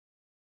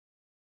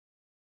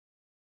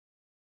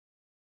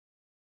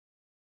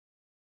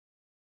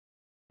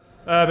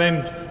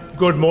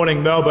Good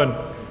morning, Melbourne.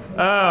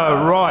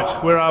 Right,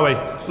 where are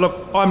we?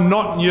 Look, I'm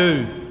not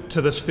new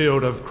to this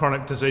field of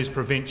chronic disease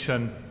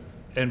prevention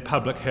and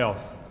public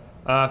health.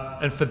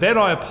 And for that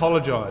I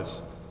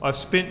apologise. I've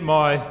spent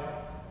my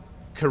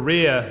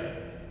career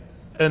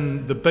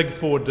in the big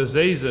four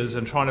diseases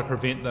and trying to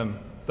prevent them.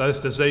 Those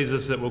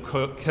diseases that will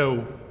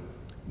kill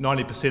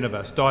 90% of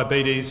us.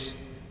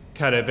 Diabetes,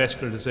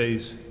 cardiovascular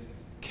disease,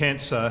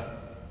 cancer,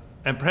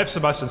 and perhaps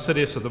the most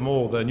insidious of them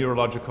all, the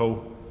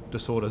neurological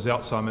disorders,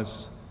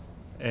 Alzheimer's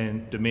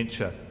and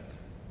dementia.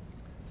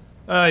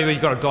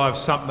 You've got to die of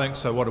something,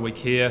 so what do we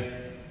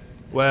care?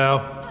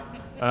 Well,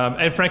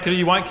 and frankly,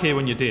 you won't care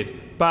when you're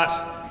dead.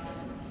 But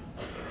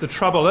the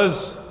trouble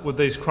is with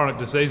these chronic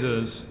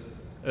diseases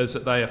is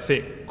that they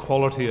affect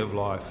quality of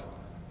life.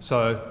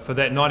 So for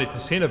that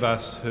 90% of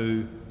us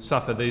who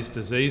suffer these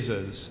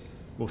diseases,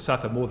 will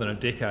suffer more than a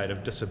decade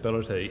of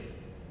disability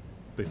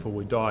before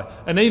we die.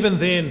 And even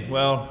then,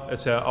 well,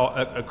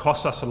 it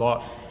costs us a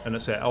lot, and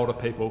it's our older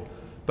people,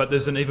 but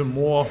there's an even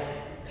more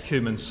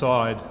human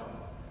side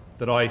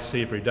that I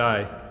see every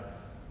day.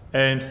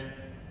 And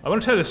I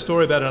want to tell you a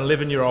story about an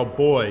 11-year-old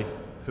boy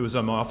who was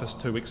in my office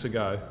 2 weeks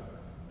ago,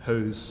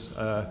 who's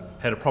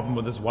had a problem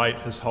with his weight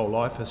his whole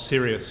life, a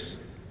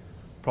serious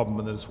problem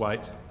with his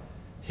weight.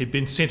 He'd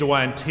been sent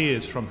away in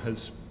tears from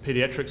his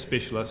paediatric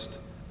specialist,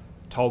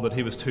 told that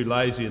he was too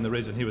lazy, and the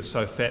reason he was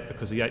so fat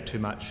because he ate too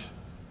much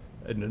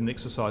and didn't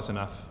exercise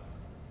enough.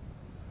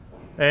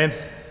 And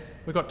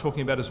we got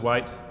talking about his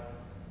weight.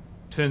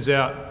 Turns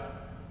out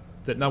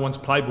that no one's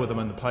played with him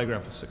in the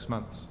playground for 6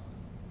 months.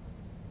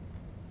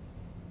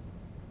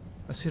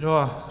 I said,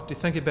 "Oh, do you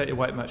think about your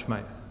weight much,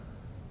 mate?"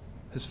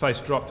 His face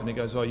dropped and he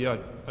goes, "Oh yeah,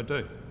 I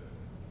do."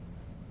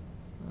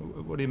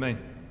 "What do you mean?"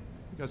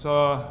 He goes,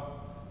 "Oh,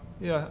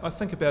 yeah, I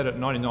think about it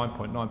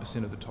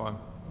 99.9% of the time."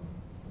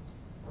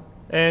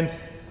 And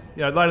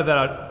later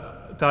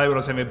that day when I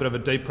was having a bit of a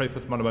debrief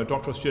with one of my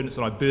doctoral students,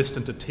 and I burst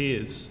into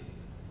tears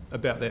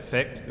about that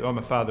fact. I'm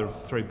a father of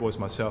 3 boys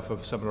myself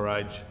of similar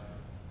age.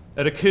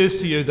 It occurs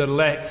to you the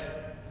lack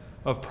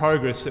of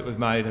progress that we've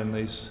made in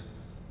these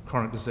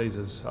chronic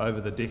diseases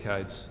over the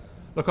decades.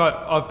 Look,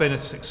 I've been a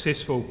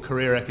successful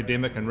career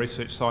academic and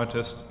research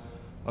scientist.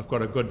 I've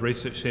got a good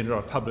research centre.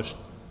 I've published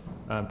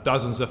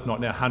dozens, if not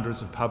now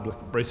hundreds, of public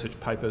research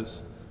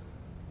papers.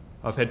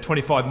 I've had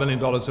 $25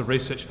 million of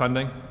research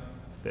funding.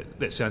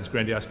 That sounds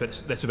grandiose, but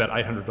that's about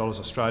 $800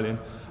 Australian.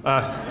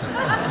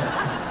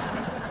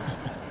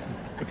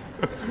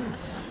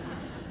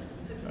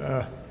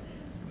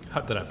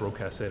 Hope they don't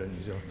broadcast that in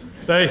New Zealand.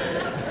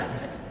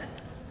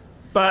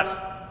 But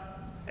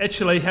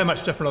actually, how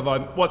much different have I?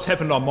 What's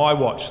happened on my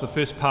watch, the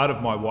first part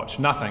of my watch?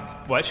 Nothing.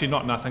 Well, actually,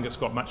 not nothing. It's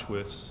got much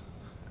worse.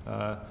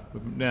 We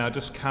now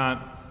just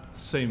can't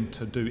seem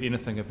to do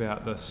anything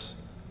about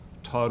this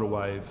tidal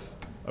wave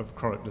of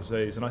chronic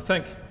disease. And I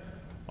think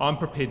I'm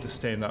prepared to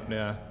stand up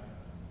now,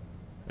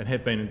 and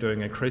have been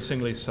doing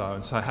increasingly so,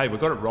 and say, hey, we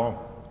got it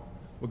wrong.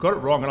 We got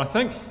it wrong. And I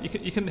think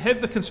you can have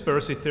the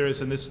conspiracy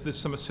theories, and there's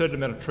some certain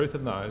amount of truth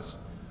in those.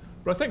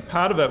 But I think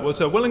part of it was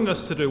a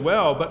willingness to do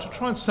well, but to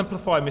try and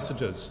simplify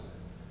messages.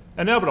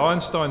 And Albert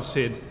Einstein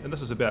said, and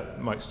this is about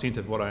my extent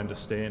of what I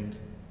understand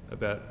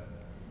about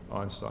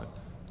Einstein,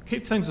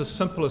 keep things as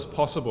simple as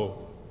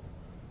possible,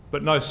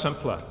 but no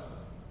simpler.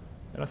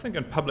 And I think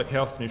in public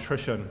health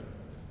nutrition,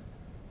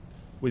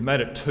 we made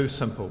it too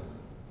simple.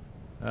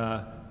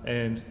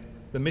 And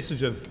the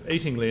message of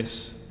eating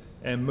less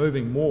and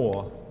moving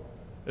more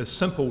is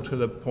simple to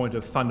the point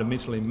of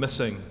fundamentally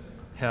missing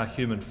how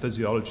human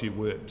physiology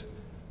worked.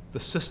 The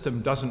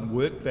system doesn't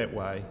work that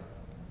way,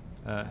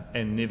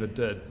 and never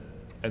did.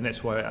 And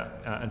that's why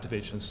our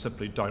interventions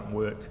simply don't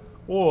work.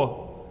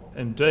 Or,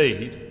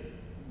 indeed,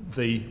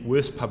 the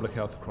worst public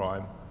health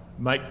crime,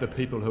 make the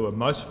people who are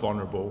most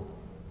vulnerable,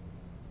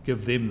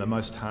 give them the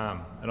most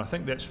harm. And I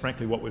think that's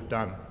frankly what we've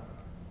done.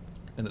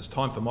 And it's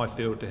time for my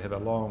field to have a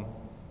long,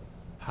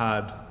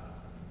 hard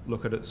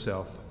look at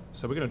itself.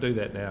 So we're going to do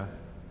that now.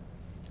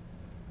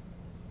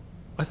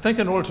 I think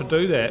in order to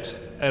do that,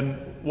 and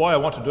why I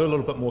want to do a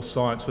little bit more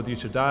science with you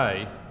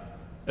today,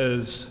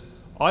 is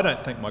I don't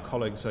think my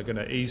colleagues are going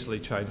to easily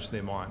change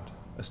their mind,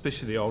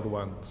 especially the older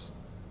ones.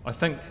 I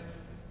think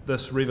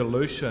this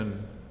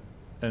revolution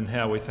in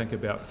how we think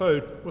about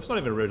food, well, it's not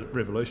even a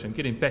revolution,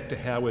 getting back to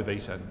how we've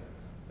eaten,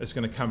 is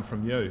going to come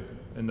from you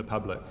in the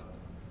public.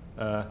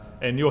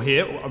 And you're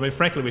here. I mean,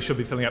 frankly, we should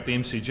be filling up the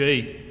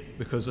MCG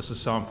because this is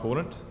so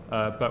important,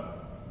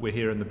 but we're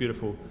here in the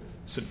beautiful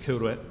St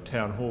Kilda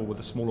Town Hall with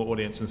a smaller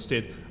audience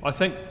instead. I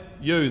think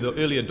you, the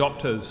early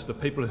adopters, the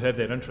people who have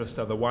that interest,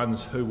 are the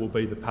ones who will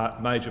be the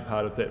major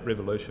part of that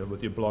revolution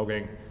with your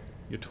blogging,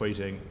 your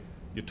tweeting,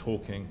 your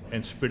talking,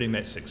 and spreading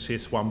that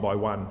success 1 by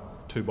 1,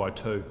 2 by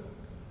 2.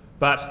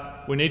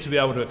 But we need to be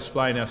able to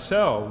explain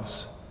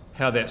ourselves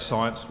how that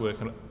science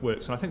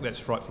works, and I think that's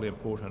frightfully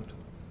important.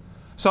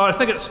 So I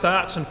think it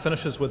starts and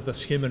finishes with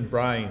this human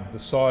brain, the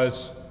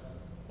size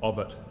of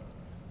it,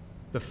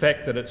 the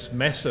fact that it's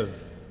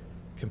massive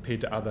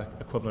compared to other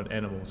equivalent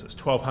animals. It's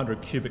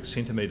 1,200 cubic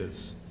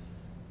centimetres.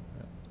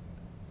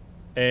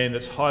 and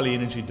it's highly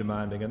energy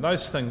demanding. And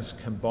those things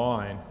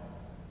combine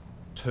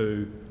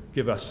to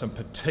give us some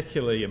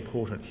particularly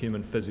important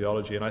human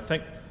physiology. And I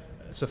think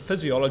it's a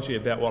physiology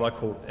about what I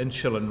call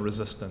insulin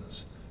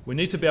resistance. We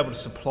need to be able to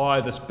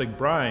supply this big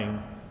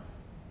brain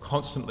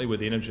constantly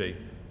with energy,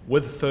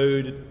 with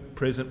food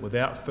present,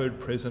 without food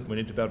present. We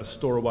need to be able to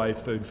store away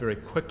food very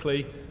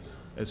quickly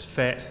as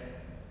fat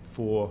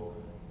for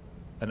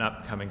an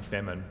upcoming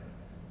famine.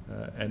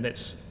 And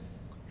that's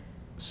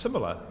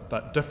similar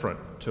but different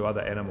to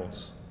other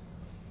animals.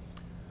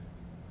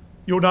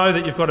 You'll know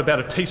that you've got about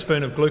a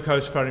teaspoon of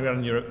glucose floating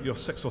around in your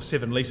 6 or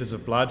 7 litres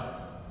of blood.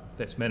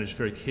 That's managed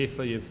very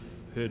carefully. You've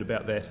heard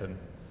about that in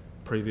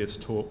previous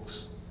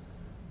talks.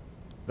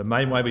 The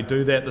main way we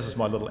do that, this is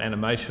my little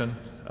animation.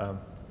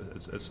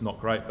 It's not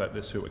great, but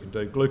let's see what we can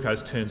do.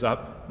 Glucose turns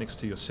up next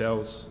to your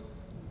cells.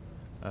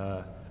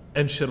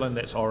 Insulin,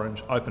 that's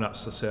orange, opens up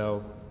the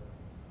cell,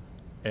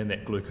 and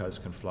that glucose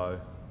can flow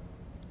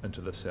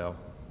into the cell.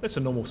 That's a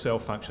normal cell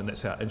function.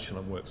 That's how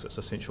insulin works. It's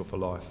essential for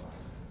life.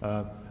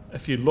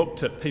 If you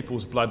looked at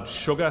people's blood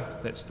sugar,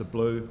 that's the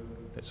blue,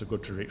 that's a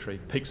good trajectory.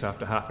 Peaks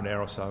after half an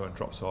hour or so and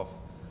drops off.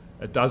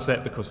 It does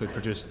that because we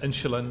produce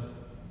insulin,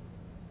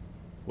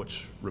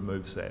 which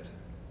removes that.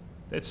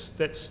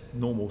 That's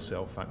normal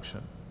cell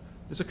function.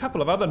 There's a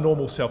couple of other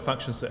normal cell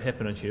functions that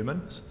happen in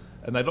humans,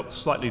 and they look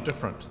slightly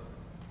different.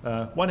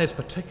 One has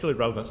particular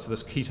relevance to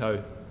this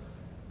keto,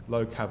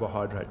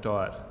 low-carbohydrate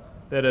diet.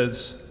 That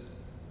is,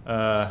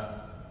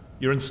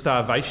 you're in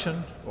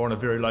starvation or on a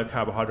very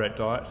low-carbohydrate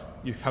diet.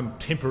 You become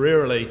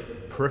temporarily,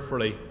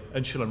 peripherally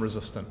insulin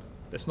resistant.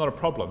 That's not a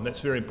problem. That's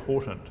very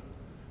important.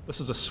 This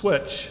is a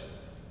switch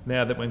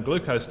now that when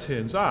glucose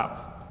turns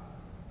up,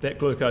 that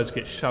glucose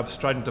gets shoved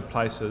straight into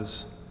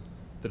places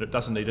that it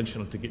doesn't need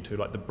insulin to get to,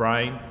 like the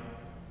brain.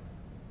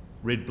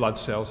 Red blood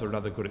cells are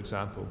another good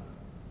example.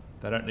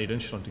 They don't need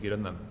insulin to get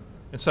in them.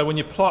 And so when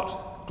you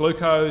plot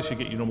glucose, you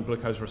get your normal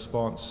glucose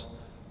response,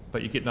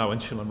 but you get no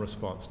insulin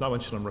response, no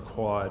insulin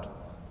required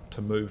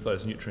to move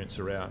those nutrients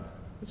around.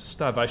 It's a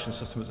starvation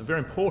system. It's very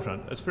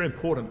important. It's very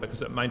important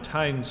because it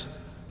maintains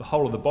the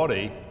whole of the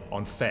body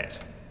on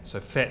fat. So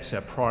fat's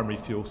our primary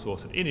fuel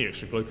source, and any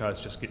extra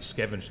glucose just gets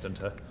scavenged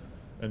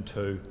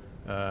into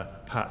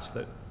parts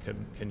that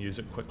can use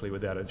it quickly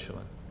without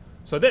insulin.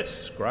 So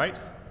that's great.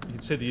 You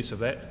can see the use of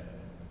that.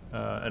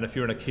 And if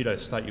you're in a keto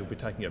state, you'll be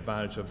taking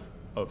advantage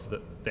of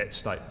that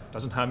state. It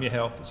doesn't harm your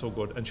health. It's all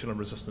good. Insulin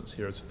resistance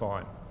here is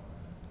fine.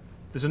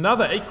 There's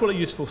another equally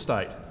useful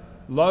state.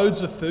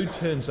 Loads of food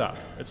turns up.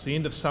 It's the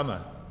end of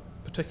summer,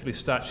 particularly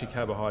starchy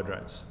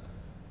carbohydrates.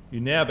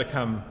 You now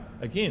become,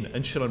 again,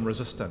 insulin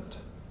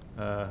resistant.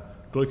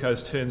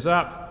 Glucose turns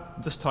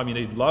up. This time you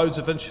need loads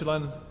of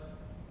insulin,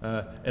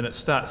 and it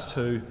starts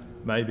to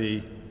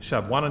maybe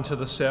shove one into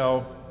the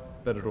cell,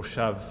 but it'll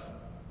shove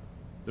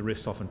the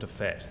rest off into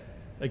fat.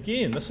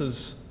 Again, this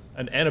is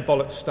an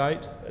anabolic state.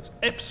 It's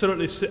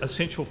absolutely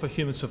essential for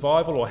human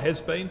survival, or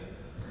has been.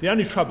 The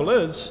only trouble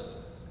is,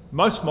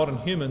 most modern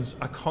humans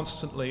are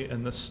constantly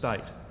in this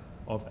state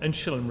of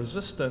insulin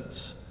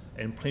resistance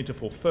and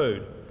plentiful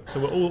food. So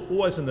we're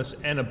always in this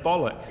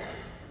anabolic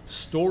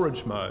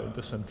storage mode,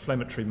 this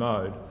inflammatory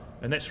mode,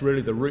 and that's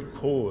really the root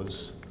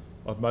cause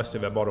of most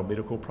of our modern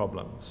medical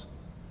problems.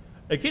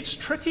 It gets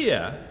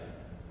trickier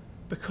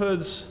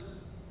because,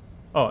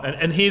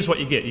 and here's what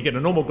you get. You get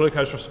a normal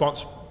glucose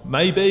response,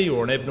 maybe,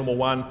 or an abnormal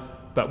one,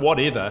 but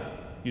whatever,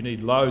 you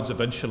need loads of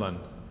insulin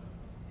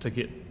to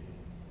get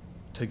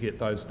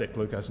that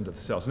glucose into the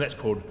cells, and that's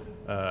called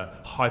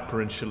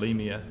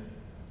hyperinsulinemia.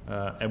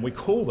 And we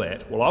call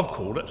that, well, I've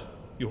called it,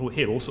 you'll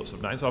hear all sorts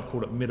of names, I've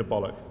called it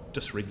metabolic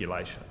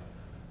dysregulation.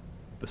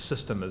 The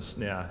system is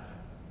now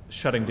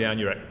shutting down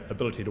your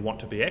ability to want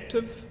to be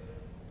active,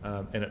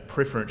 and it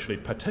preferentially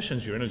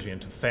partitions your energy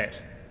into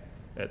fat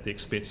at the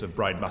expense of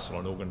brain, muscle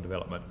and organ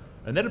development.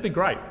 And that'd be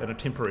great in a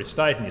temporary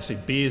state, and you see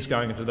bears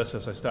going into this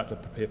as they start to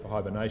prepare for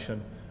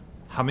hibernation.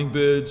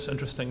 Hummingbirds,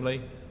 interestingly,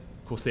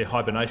 of course their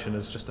hibernation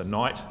is just a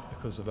night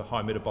because of a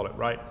high metabolic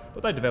rate,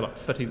 but they develop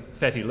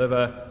fatty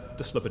liver,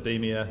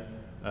 dyslipidemia,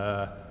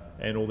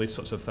 and all these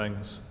sorts of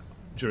things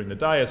during the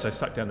day as they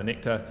suck down the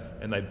nectar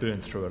and they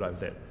burn through it over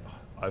that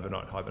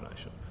overnight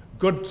hibernation.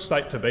 Good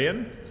state to be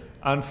in.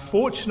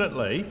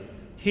 Unfortunately,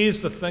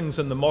 here's the things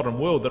in the modern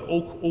world that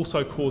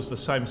also cause the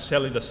same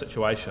cellular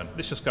situation.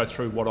 Let's just go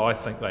through what I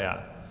think they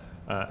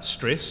are.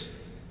 Stress,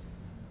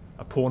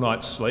 a poor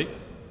night's sleep,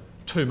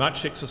 too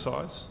much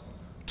exercise,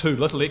 too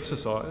little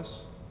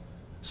exercise,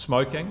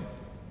 smoking,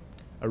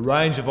 a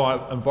range of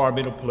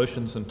environmental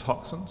pollutions and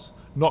toxins,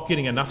 not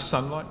getting enough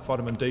sunlight,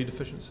 vitamin D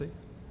deficiency,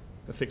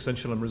 affects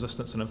insulin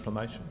resistance and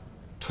inflammation,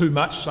 too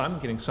much sun,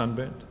 getting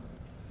sunburnt,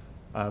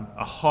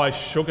 a high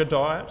sugar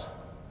diet,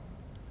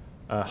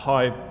 a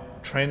high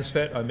trans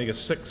fat,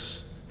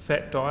 omega-6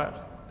 fat diet,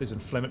 these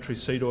inflammatory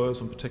seed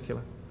oils in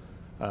particular,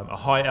 a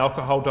high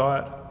alcohol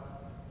diet,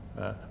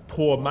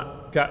 poor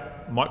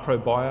gut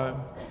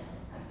microbiome,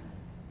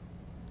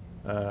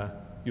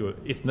 your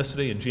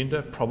ethnicity and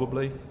gender,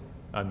 probably,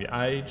 your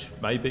age,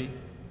 maybe,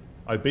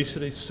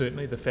 obesity,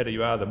 certainly, the fatter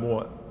you are, the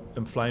more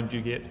inflamed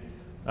you get,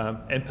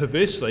 And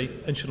perversely,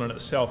 insulin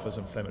itself is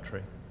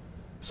inflammatory.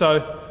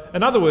 So,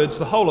 in other words,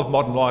 the whole of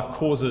modern life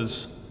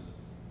causes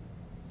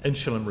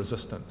insulin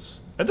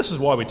resistance. And this is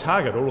why we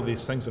target all of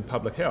these things in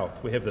public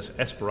health. We have this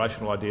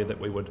aspirational idea that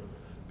we would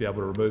be able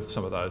to remove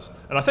some of those.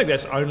 And I think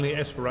that's only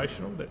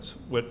aspirational.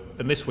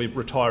 Unless we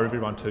retire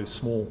everyone to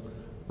small,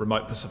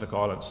 remote Pacific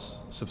Islands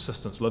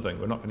subsistence living,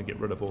 we're not going to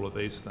get rid of all of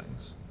these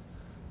things.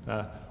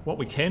 What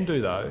we can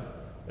do, though,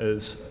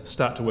 is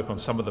start to work on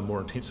some of them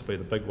more intensively,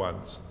 the big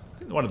ones. I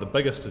think one of the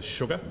biggest is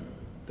sugar,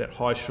 that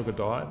high sugar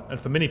diet. And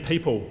for many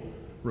people,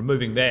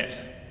 removing that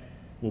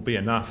will be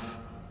enough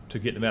to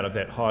get them out of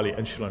that highly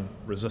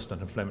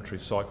insulin-resistant inflammatory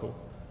cycle.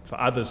 For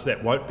others,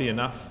 that won't be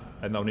enough,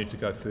 and they'll need to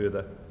go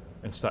further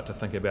and start to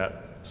think about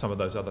some of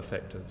those other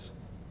factors.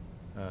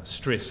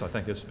 Stress, I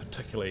think, is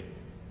particularly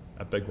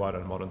a big one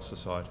in modern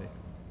society.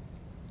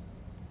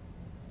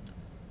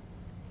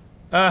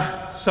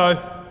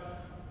 So,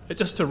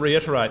 just to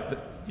reiterate, that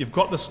you've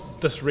got this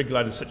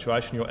dysregulated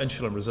situation, you're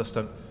insulin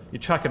resistant, you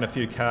chuck in a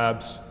few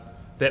carbs,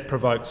 that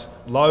provokes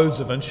loads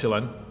of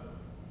insulin,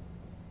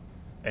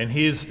 and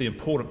here's the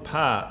important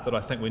part that I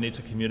think we need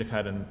to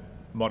communicate in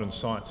modern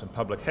science and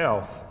public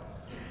health,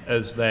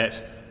 is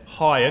that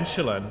high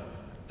insulin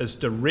is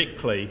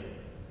directly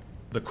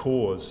the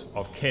cause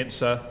of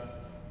cancer,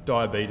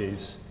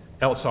 diabetes,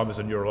 Alzheimer's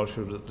and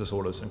neurological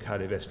disorders, and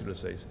cardiovascular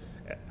disease.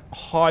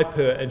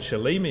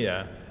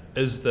 Hyperinsulinemia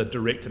is the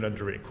direct and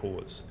indirect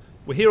cause.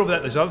 We hear all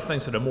that, there's other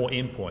things that are more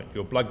endpoint.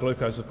 Your blood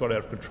glucose has got out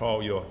of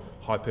control, you're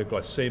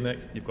hyperglycemic,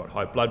 you've got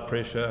high blood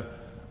pressure,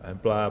 and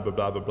blah, blah,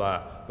 blah, blah,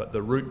 blah. But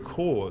the root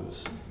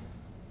cause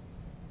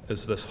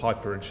is this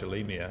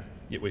hyperinsulinemia,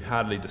 yet we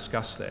hardly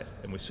discuss that,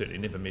 and we certainly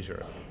never measure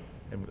it.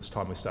 And it's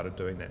time we started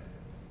doing that.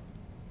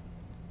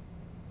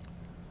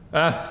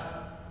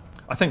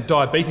 I think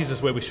diabetes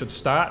is where we should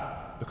start,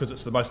 because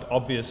it's the most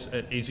obvious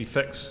and easy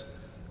fix.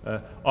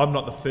 I'm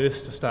not the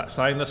first to start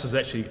saying this. There's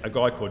actually a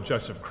guy called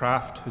Joseph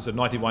Kraft, who's a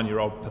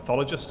 91-year-old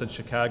pathologist in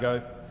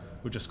Chicago,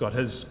 who just got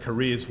his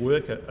career's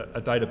work,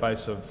 a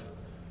database of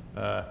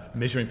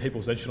measuring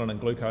people's insulin and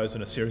glucose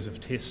in a series of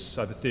tests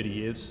over 30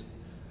 years.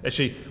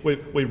 Actually,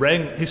 we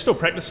rang, he's still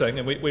practicing,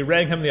 and we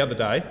rang him the other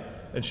day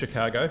in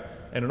Chicago,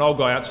 and an old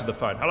guy answered the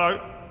phone. Hello,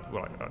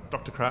 well,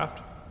 Dr.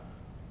 Kraft?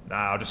 No,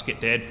 I'll just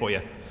get Dad for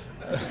you.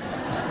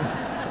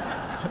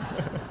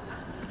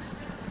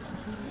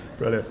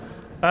 Brilliant.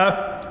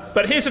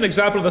 But here's an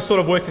example of the sort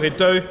of work you could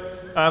do.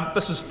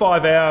 This is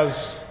 5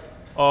 hours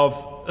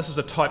of, this is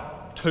a type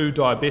 2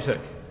 diabetic.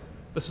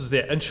 This is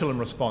their insulin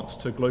response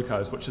to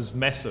glucose, which is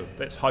massive.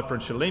 That's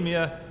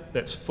hyperinsulinemia,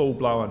 that's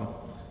full-blown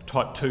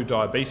type 2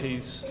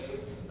 diabetes.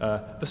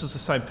 This is the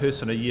same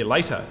person a year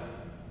later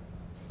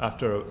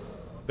after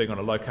being on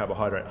a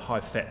low-carbohydrate,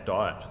 high-fat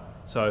diet.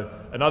 So,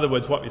 in other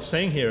words, what we're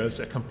seeing here is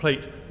a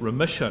complete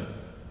remission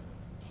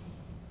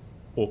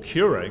or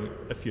curing,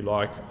 if you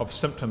like, of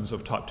symptoms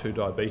of type 2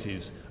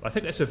 diabetes. I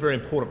think that's a very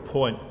important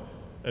point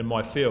in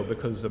my field,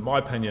 because in my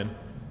opinion,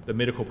 the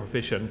medical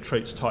profession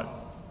treats type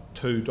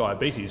 2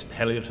 diabetes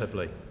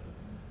palliatively.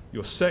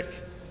 You're sick,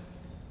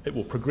 it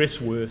will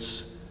progress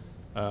worse,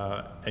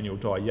 and you'll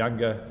die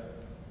younger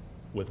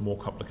with more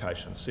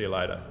complications. See you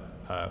later.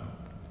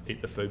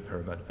 Eat the food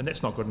pyramid. And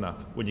that's not good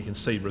enough when you can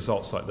see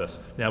results like this.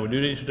 Now, we do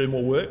need to do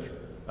more work,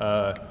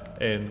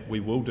 and we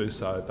will do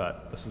so,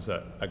 but this is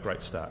a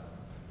great start.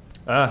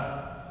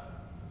 The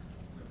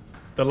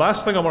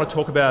last thing I want to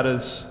talk about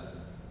is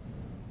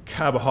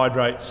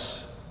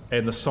carbohydrates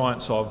and the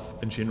science of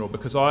in general,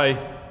 because I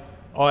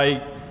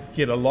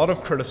get a lot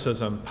of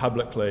criticism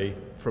publicly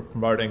for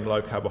promoting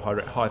low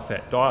carbohydrate, high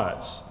fat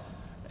diets,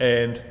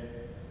 and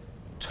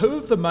two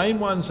of the main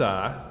ones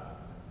are,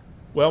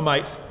 well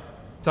mate,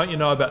 don't you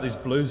know about these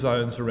blue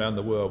zones around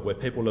the world where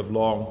people live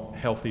long,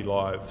 healthy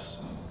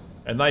lives,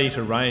 and they eat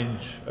a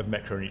range of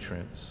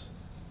macronutrients,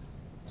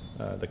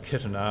 the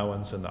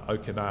Kitanawans and the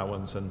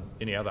Okinawans and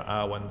any other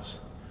Awans.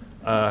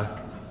 And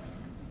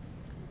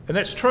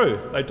that's true,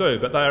 they do,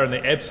 but they are in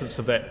the absence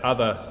of that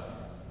other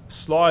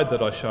slide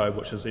that I showed,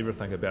 which is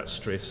everything about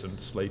stress and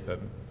sleep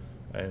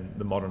and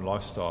the modern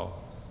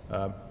lifestyle.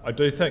 I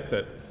do think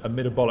that a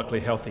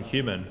metabolically healthy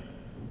human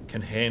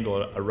can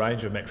handle a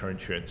range of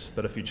macronutrients,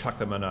 but if you chuck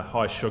them in a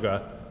high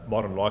sugar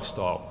modern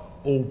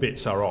lifestyle, all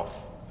bets are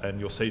off. And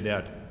you'll see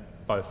now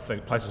both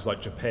places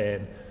like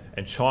Japan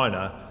and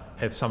China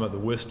have some of the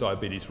worst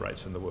diabetes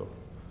rates in the world.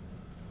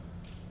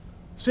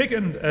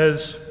 Second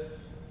is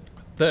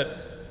that,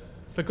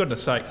 for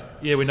goodness sake,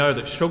 yeah, we know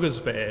that sugar's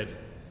bad,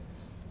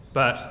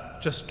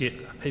 but just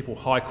get people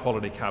high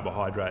quality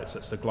carbohydrates.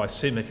 It's the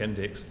glycemic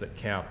index that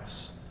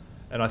counts.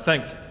 And I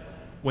think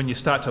when you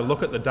start to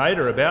look at the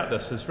data about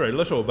this, there's very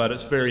little, but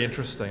it's very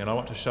interesting, and I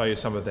want to show you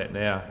some of that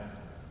now.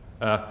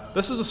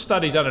 This is a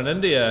study done in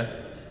India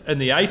in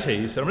the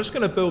 80s, and I'm just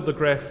going to build the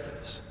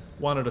graphs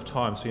one at a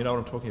time so you know what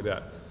I'm talking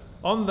about.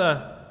 On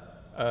the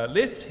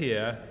left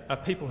here are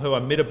people who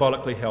are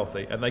metabolically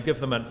healthy, and they give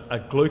them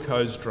a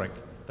glucose drink.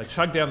 They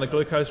chug down the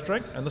glucose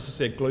drink, and this is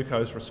their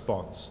glucose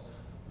response.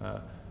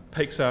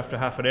 Peaks after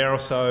half an hour or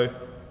so,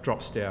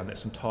 drops down.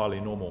 That's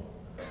entirely normal.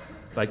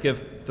 They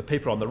give the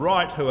people on the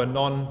right who are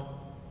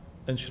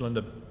non-insulin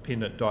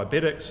dependent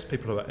diabetics,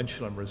 people who are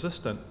insulin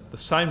resistant, the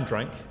same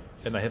drink,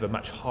 and they have a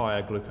much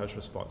higher glucose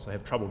response. They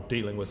have trouble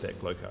dealing with that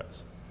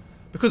glucose.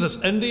 Because it's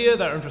India,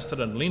 they're interested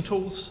in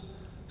lentils,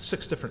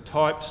 6 different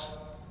types,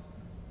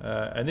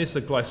 and there's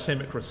the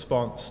glycemic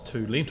response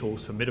to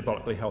lentils for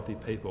metabolically healthy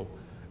people.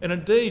 And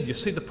indeed, you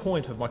see the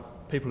point of my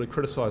people who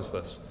criticise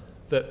this,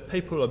 that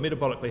people who are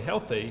metabolically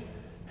healthy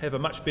have a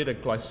much better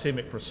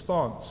glycemic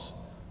response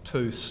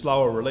to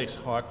slower release,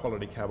 higher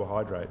quality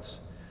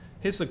carbohydrates.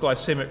 Here's the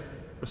glycemic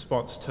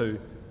response to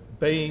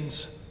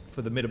beans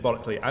for the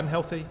metabolically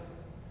unhealthy.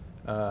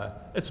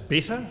 It's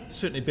better,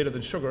 certainly better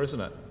than sugar,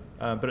 isn't it?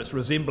 But it's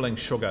resembling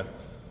sugar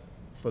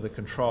for the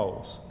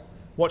controls.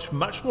 What's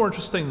much more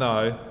interesting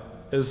though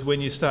is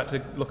when you start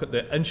to look at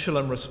the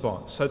insulin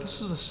response. So this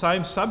is the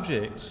same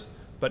subjects,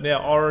 but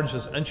now orange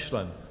is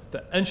insulin.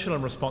 The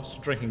insulin response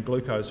to drinking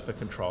glucose for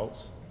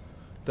controls.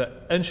 The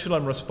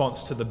insulin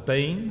response to the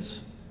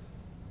beans,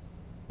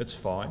 it's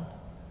fine.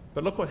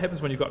 But look what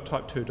happens when you've got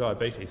type 2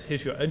 diabetes.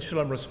 Here's your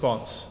insulin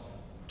response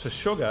to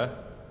sugar.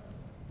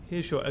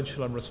 Here's your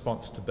insulin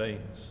response to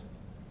beans.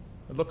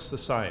 It looks the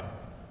same.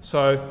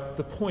 So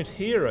the point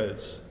here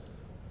is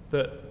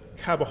that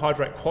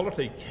carbohydrate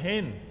quality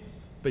can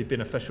be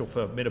beneficial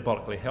for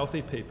metabolically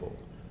healthy people,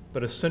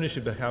 but as soon as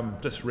you become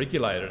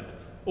dysregulated,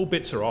 all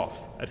bets are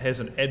off. It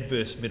has an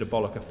adverse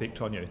metabolic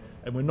effect on you,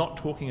 and we're not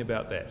talking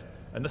about that.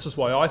 And this is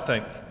why I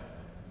think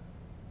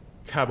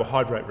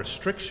carbohydrate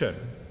restriction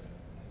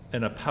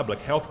in a public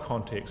health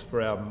context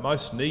for our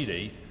most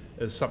needy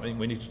is something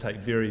we need to take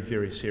very,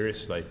 very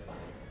seriously.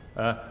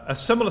 A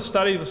similar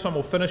study, this one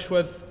we'll finish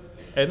with,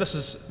 and this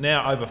is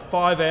now over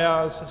 5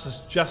 hours. This is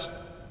just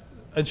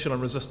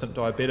insulin-resistant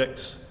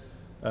diabetics.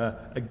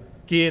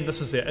 Again,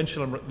 this is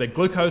their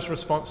glucose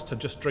response to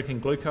just drinking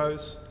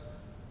glucose,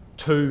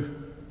 to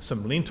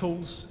some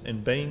lentils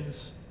and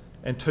beans,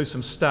 and to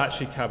some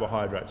starchy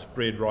carbohydrates,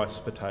 bread, rice,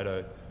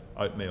 potato,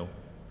 oatmeal.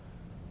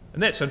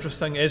 And that's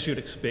interesting, as you'd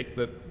expect,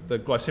 that the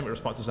glycemic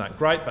responses aren't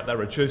great, but they're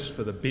reduced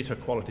for the better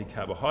quality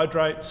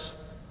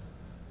carbohydrates.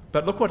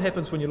 But look what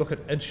happens when you look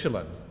at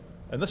insulin.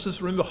 And this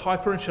is, remember,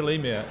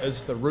 hyperinsulinemia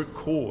is the root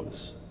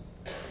cause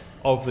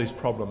of these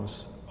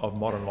problems of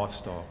modern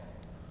lifestyle.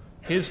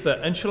 Here's the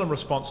insulin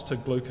response to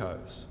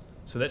glucose.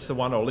 So that's the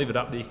one, I'll leave it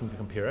up there, you can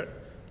compare it.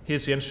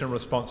 Here's the insulin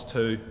response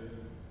to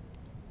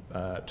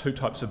 2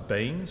 types of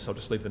beans. I'll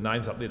just leave the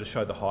names up there to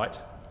show the height.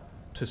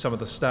 To some of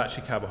the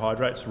starchy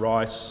carbohydrates,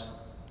 rice,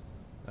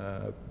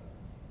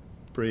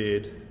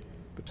 bread,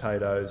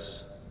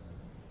 potatoes,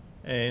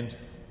 and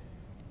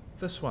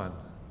this one,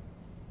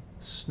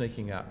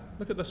 sneaking up.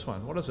 Look at this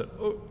one, what is it?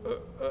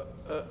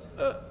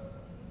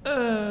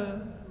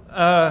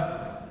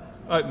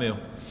 Oatmeal.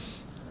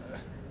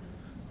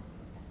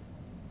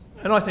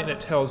 And I think that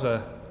tells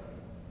a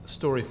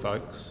story,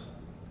 folks,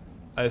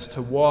 as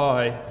to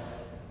why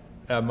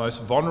our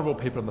most vulnerable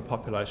people in the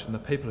population, the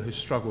people who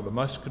struggle the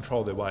most to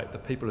control their weight, the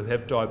people who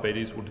have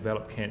diabetes will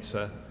develop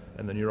cancer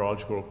and the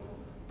neurological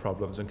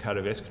problems and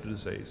cardiovascular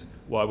disease,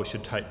 why we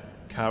should take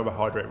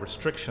carbohydrate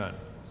restriction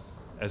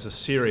as a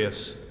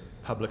serious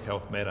public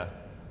health matter.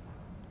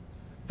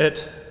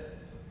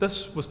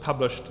 This was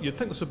published, you'd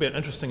think this would be an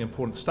interesting,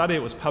 important study.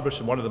 It was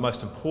published in one of the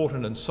most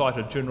important and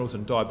cited journals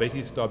in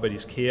diabetes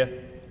care,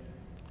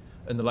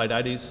 in the late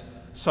 80s.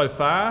 So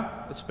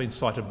far, it's been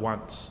cited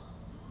once.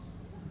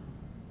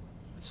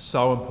 It's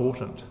so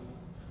important,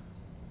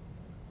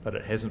 but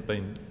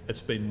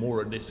it's been more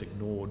or less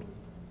ignored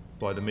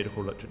by the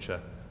medical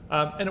literature.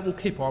 And it will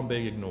keep on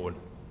being ignored.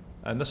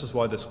 And this is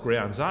why this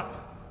Grounds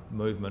Up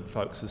movement,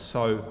 folks, is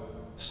so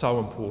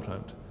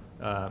important.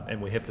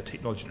 And we have the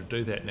technology to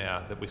do that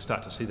now, that we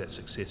start to see that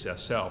success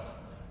ourselves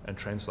and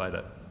translate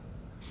it.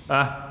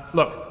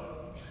 Look,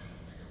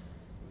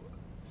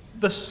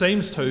 this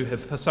seems to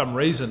have, for some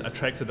reason,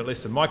 attracted, at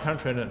least in my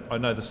country, and I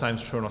know the same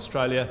is true in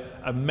Australia,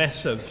 a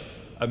massive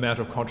amount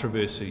of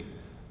controversy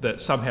that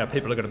somehow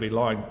people are going to be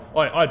lying.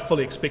 I'd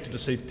fully expected to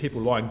see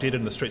people lying dead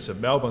in the streets of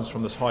Melbourne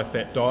from this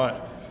high-fat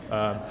diet,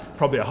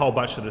 probably a whole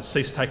bunch that have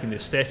ceased taking their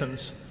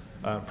statins.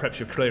 Perhaps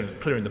you're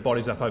clearing the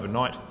bodies up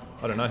overnight,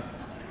 I don't know.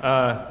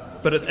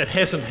 But it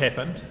hasn't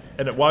happened,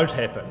 and it won't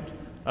happen,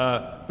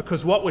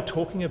 because what we're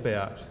talking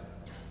about,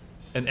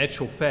 in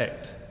actual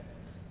fact,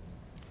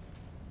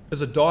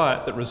 is a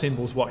diet that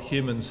resembles what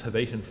humans have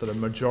eaten for the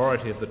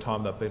majority of the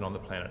time they've been on the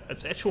planet.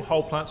 It's actual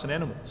whole plants and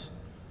animals.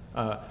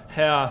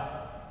 How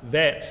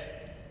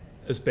that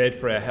is bad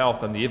for our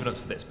health, and the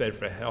evidence that that's bad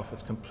for our health,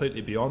 is completely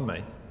beyond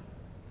me.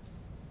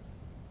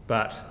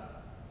 But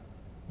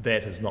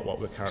that is not what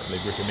we're currently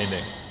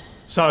recommending.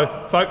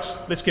 So, folks,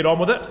 let's get on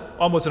with it.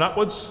 Onwards and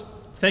upwards.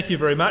 Thank you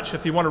very much.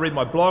 If you want to read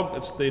my blog,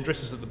 the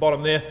address is at the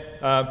bottom there.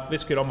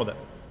 Let's get on with it.